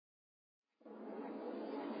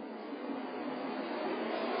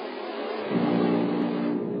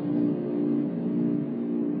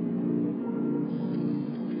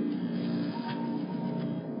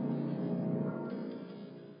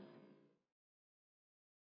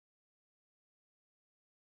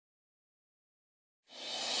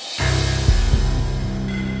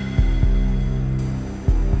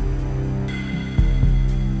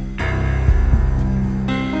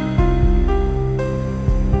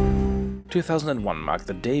2001 marked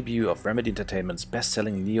the debut of Remedy Entertainment's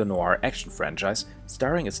best-selling neo-noir action franchise,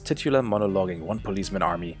 starring its titular monologuing one-policeman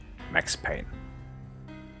army, Max Payne.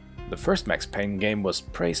 The first Max Payne game was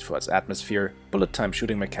praised for its atmosphere, bullet-time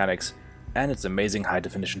shooting mechanics, and its amazing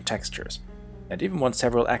high-definition textures, and even won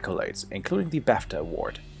several accolades, including the BAFTA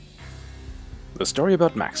award. The story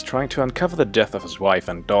about Max trying to uncover the death of his wife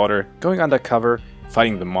and daughter, going undercover,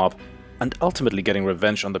 fighting the mob, and ultimately getting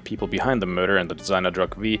revenge on the people behind the murder and the designer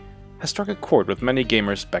drug V has struck a chord with many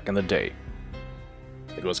gamers back in the day.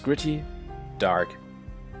 It was gritty, dark,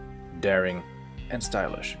 daring, and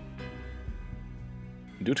stylish.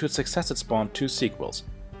 Due to its success, it spawned two sequels,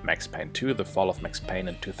 Max Payne 2: The Fall of Max Payne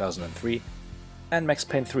in 2003 and Max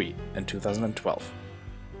Payne 3 in 2012.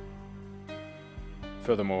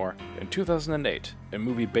 Furthermore, in 2008, a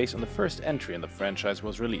movie based on the first entry in the franchise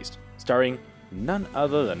was released, starring none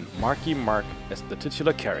other than Marky Mark as the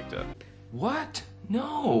titular character. What?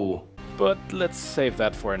 No! But let's save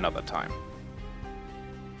that for another time.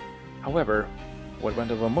 However, what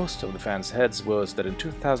went over most of the fans' heads was that in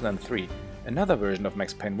 2003, another version of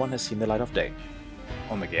Max Payne 1 has seen the light of day,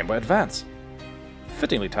 on the Game Boy Advance,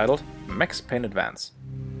 fittingly titled Max Payne Advance.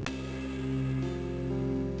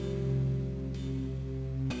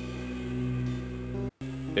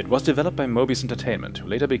 It was developed by Mobius Entertainment, who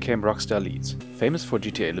later became Rockstar Leeds, famous for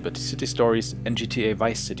GTA Liberty City Stories and GTA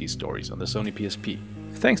Vice City Stories on the Sony PSP.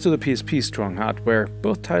 Thanks to the PSP's strong hardware,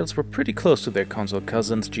 both titles were pretty close to their console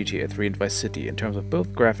cousins GTA 3 and Vice City in terms of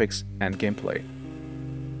both graphics and gameplay.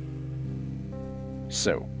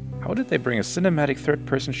 So, how did they bring a cinematic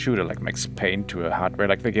third-person shooter like Max Payne to a hardware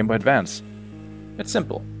like the Game Boy Advance? It's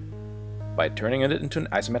simple. By turning it into an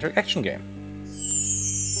isometric action game.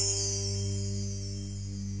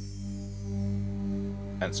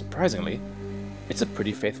 And surprisingly, it's a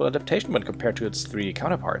pretty faithful adaptation when compared to its 3D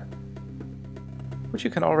counterpart, which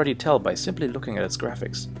you can already tell by simply looking at its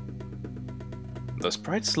graphics. The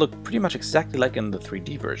sprites look pretty much exactly like in the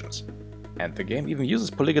 3D versions, and the game even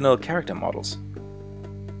uses polygonal character models.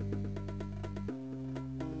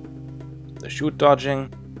 The shoot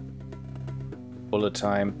dodging, bullet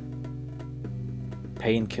time,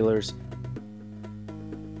 painkillers,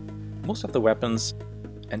 most of the weapons,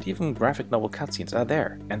 and even graphic novel cutscenes are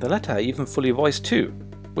there, and the latter are even fully voiced too,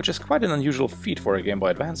 which is quite an unusual feat for a Game Boy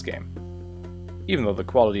Advance game, even though the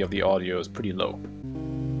quality of the audio is pretty low.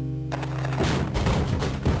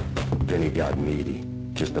 Then he got meaty,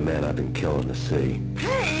 just the man I've been killing to see.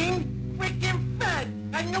 Payne? Freaking fat!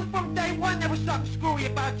 I knew from day one there was something screwy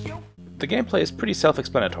about you! The gameplay is pretty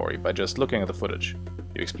self-explanatory by just looking at the footage.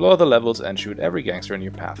 You explore the levels and shoot every gangster in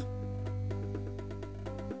your path.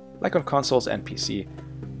 Like on consoles and PC,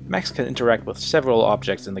 Max can interact with several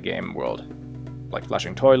objects in the game world, like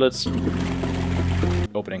flushing toilets,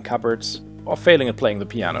 opening cupboards, or failing at playing the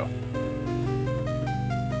piano.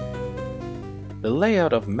 The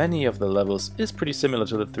layout of many of the levels is pretty similar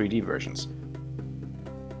to the 3D versions,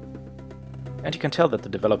 and you can tell that the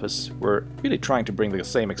developers were really trying to bring the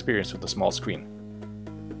same experience to the small screen.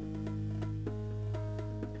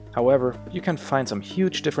 However, you can find some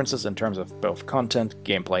huge differences in terms of both content,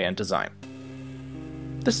 gameplay, and design.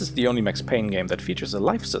 This is the only Max Payne game that features a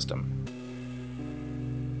life system.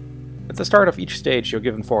 At the start of each stage, you're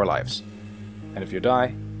given 4 lives, and if you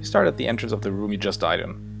die, you start at the entrance of the room you just died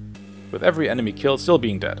in, with every enemy killed still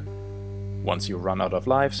being dead. Once you run out of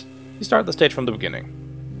lives, you start the stage from the beginning.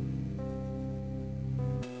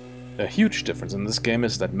 A huge difference in this game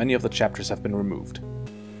is that many of the chapters have been removed.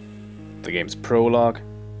 The game's prologue,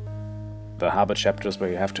 the harbor chapters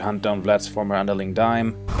where you have to hunt down Vlad's former underling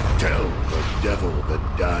Dime, Tell the devil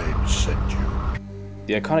that Dime sent you.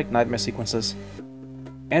 the iconic nightmare sequences,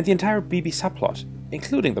 and the entire BB subplot,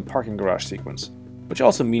 including the parking garage sequence, which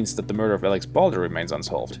also means that the murder of Alex Balder remains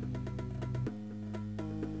unsolved.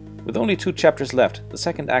 With only 2 chapters left, the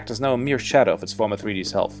second act is now a mere shadow of its former 3D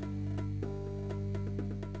self.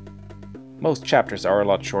 Most chapters are a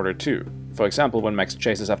lot shorter too. For example, when Max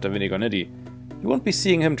chases after Vinnie Gorniti, you won't be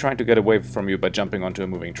seeing him trying to get away from you by jumping onto a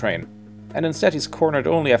moving train, and instead he's cornered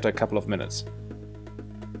only after a couple of minutes.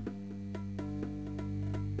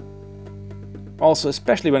 Also,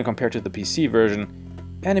 especially when compared to the PC version,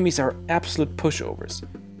 enemies are absolute pushovers.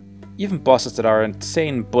 Even bosses that are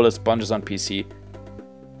insane bullet sponges on PC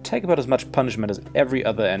take about as much punishment as every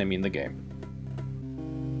other enemy in the game.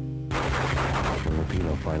 When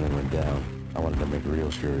Rapino finally went down, I wanted to make real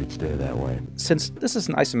sure he'd stay that way. Since this is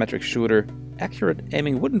an isometric shooter, accurate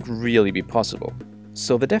aiming wouldn't really be possible,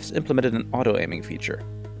 so the devs implemented an auto-aiming feature.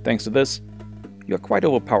 Thanks to this, you are quite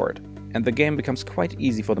overpowered, and the game becomes quite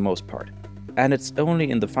easy for the most part. And it's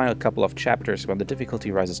only in the final couple of chapters when the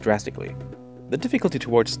difficulty rises drastically. The difficulty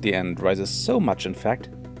towards the end rises so much, in fact,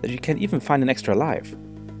 that you can even find an extra life,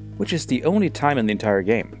 which is the only time in the entire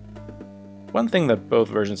game. One thing that both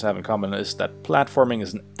versions have in common is that platforming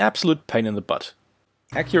is an absolute pain in the butt.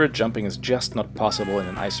 Accurate jumping is just not possible in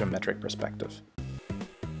an isometric perspective.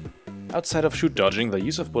 Outside of shoot dodging, the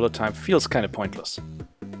use of bullet time feels kinda pointless.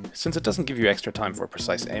 Since it doesn't give you extra time for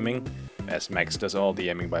precise aiming, as Max does all the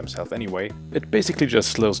aiming by himself anyway, it basically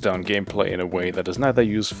just slows down gameplay in a way that is neither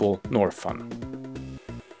useful nor fun.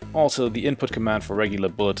 Also, the input command for regular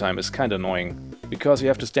bullet time is kinda annoying, because you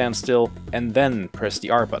have to stand still and then press the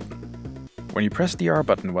R button. When you press the R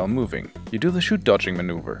button while moving, you do the shoot dodging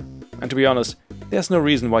maneuver. And to be honest, there's no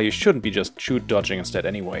reason why you shouldn't be just shoot dodging instead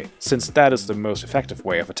anyway, since that is the most effective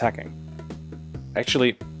way of attacking.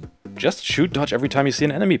 Actually, just shoot dodge every time you see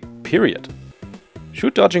an enemy, period.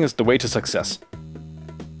 Shoot dodging is the way to success.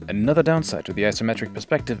 Another downside to the isometric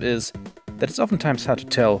perspective is that it's oftentimes hard to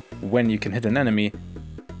tell when you can hit an enemy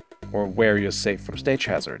or where you're safe from stage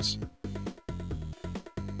hazards.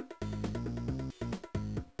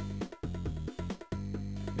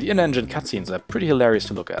 The in-engine cutscenes are pretty hilarious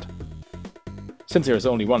to look at. Since there is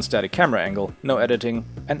only one static camera angle, no editing,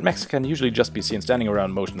 and Max can usually just be seen standing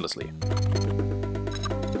around motionlessly.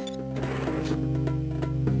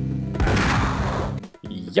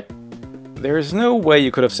 Yep, there is no way you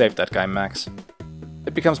could have saved that guy, Max.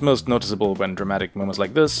 It becomes most noticeable when dramatic moments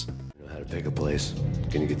like this. You know how to pick a place.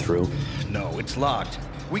 Can you get through? No, it's locked.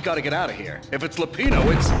 We gotta get out of here. If it's Lupino,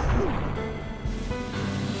 it's...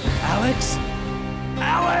 Alex?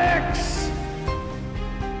 Alex!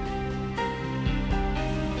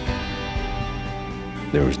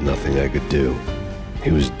 There was nothing I could do.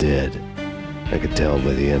 He was dead. I could tell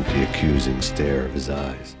by the empty, accusing stare of his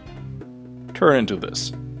eyes. Turn into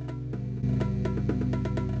this.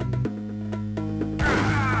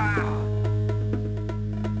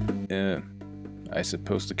 I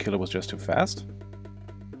suppose the killer was just too fast?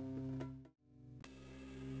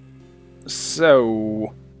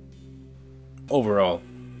 So... overall,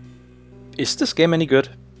 is this game any good?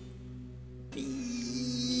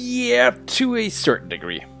 Yeah, to a certain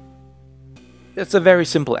degree. It's a very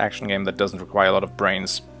simple action game that doesn't require a lot of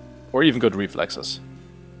brains, or even good reflexes.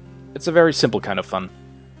 It's a very simple kind of fun,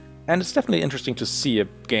 and it's definitely interesting to see a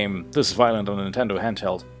game this violent on a Nintendo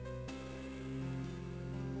handheld.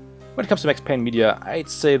 When it comes to Max Payne media, I'd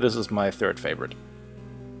say this is my third favorite.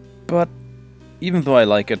 But even though I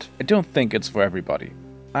like it, I don't think it's for everybody.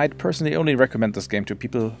 I'd personally only recommend this game to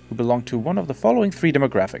people who belong to one of the following three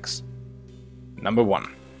demographics. Number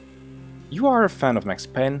 1. You are a fan of Max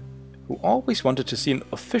Payne who always wanted to see an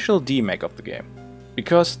official demake of the game,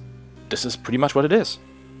 because this is pretty much what it is.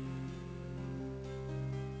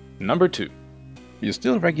 Number 2. You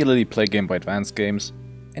still regularly play Game Boy Advance games,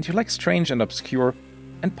 and you like strange and obscure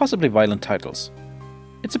and possibly violent titles.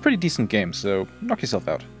 It's a pretty decent game, so knock yourself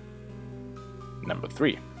out. Number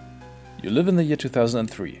 3. You live in the year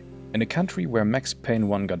 2003, in a country where Max Payne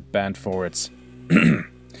 1 got banned for its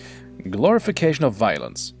glorification of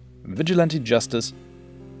violence, vigilante justice,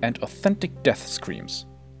 and authentic death screams.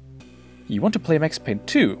 You want to play Max Payne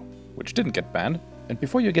 2, which didn't get banned, and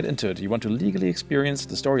before you get into it, you want to legally experience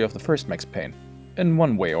the story of the first Max Payne, in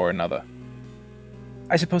one way or another.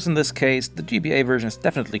 I suppose in this case, the GBA version is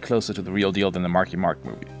definitely closer to the real deal than the Marky Mark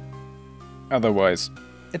movie. Otherwise,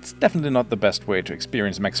 it's definitely not the best way to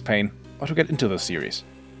experience Max Payne or to get into the series.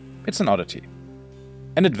 It's an oddity.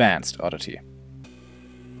 An advanced oddity.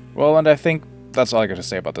 Well, and I think that's all I got to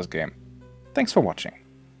say about this game. Thanks for watching.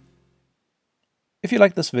 If you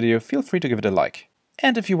liked this video, feel free to give it a like.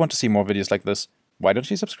 And if you want to see more videos like this, why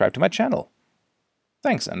don't you subscribe to my channel?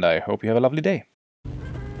 Thanks, and I hope you have a lovely day.